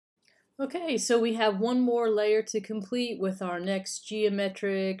Okay, so we have one more layer to complete with our next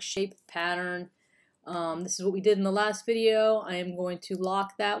geometric shape pattern. This is what we did in the last video. I am going to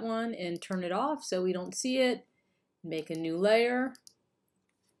lock that one and turn it off so we don't see it. Make a new layer,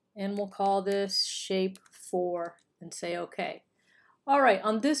 and we'll call this shape 4 and say OK. Alright,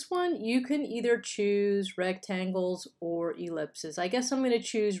 on this one you can either choose rectangles or ellipses. I guess I'm going to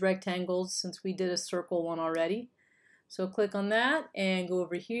choose rectangles since we did a circle one already. So click on that and go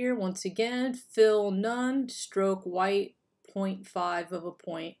over here. Once again, fill none, stroke white, 0.5 of a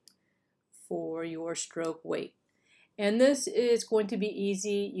point for your stroke weight. And this is going to be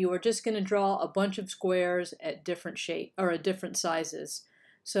easy. You are just going to draw a bunch of squares at different shape or at different sizes.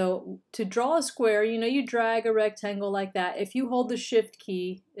 So to draw a square, you drag a rectangle like that. If you hold the shift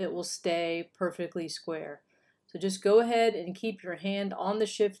key, it will stay perfectly square. So just go ahead and keep your hand on the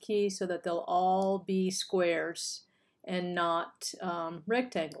shift key so that they'll all be squares and not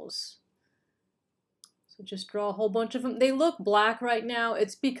rectangles. So just draw a whole bunch of them. They look black right now.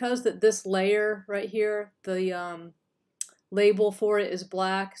 It's because that this layer right here, the label for it is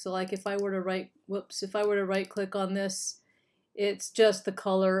black. So like if I were to right click on this, it's just the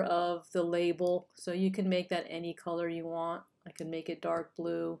color of the label. So you can make that any color you want. I can make it dark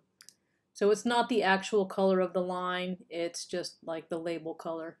blue. So it's not the actual color of the line, it's just like the label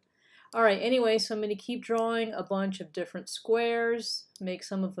color. Alright, anyway, so I'm going to keep drawing a bunch of different squares, make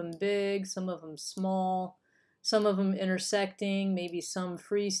some of them big, some of them small, some of them intersecting, maybe some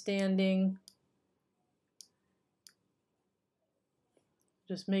freestanding.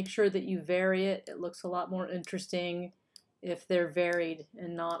 Just make sure that you vary it. It looks a lot more interesting if they're varied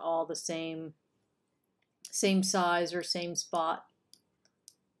and not all the same size or same spot.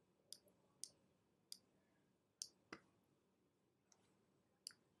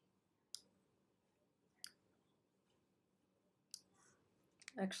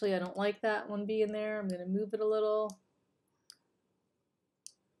 Actually, I don't like that one being there. I'm going to move it a little.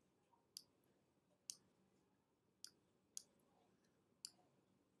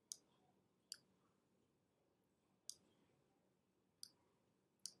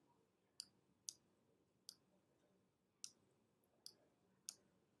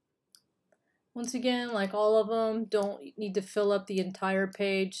 Once again, like all of them, don't need to fill up the entire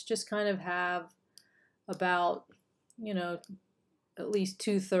page. Just kind of have about, at least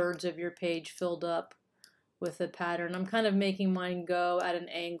 2/3 of your page filled up with the pattern. I'm kind of making mine go at an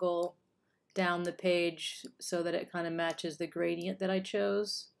angle down the page so that it kind of matches the gradient that I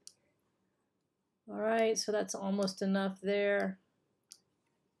chose. Alright, so that's almost enough there.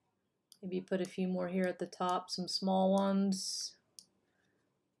 Maybe put a few more here at the top, some small ones.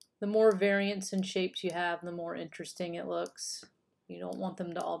 The more variants and shapes you have, the more interesting it looks. You don't want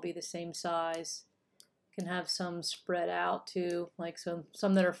them to all be the same size. You can have some spread out too, like some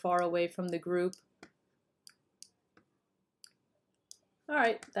that are far away from the group.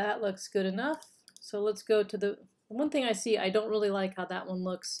 Alright, that looks good enough. So let's go to the one thing I see. I don't really like how that one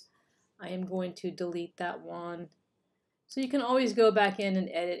looks. I am going to delete that one. So you can always go back in and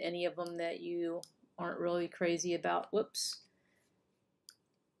edit any of them that you aren't really crazy about. Whoops.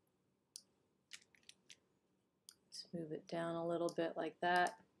 Let's move it down a little bit like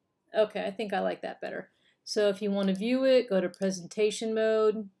that. Okay, I think I like that better. So if you want to view it, go to presentation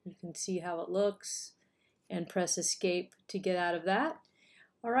mode. You can see how it looks and press escape to get out of that.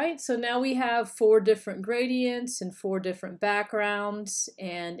 Alright, so now we have 4 different gradients and 4 different backgrounds,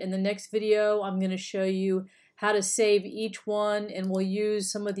 and in the next video I'm going to show you how to save each one, and we'll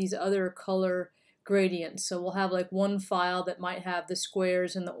use some of these other color gradients. So we'll have like one file that might have the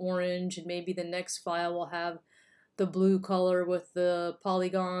squares and the orange, and maybe the next file will have the blue color with the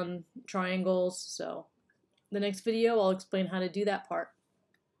polygon triangles. So the next video I'll explain how to do that part.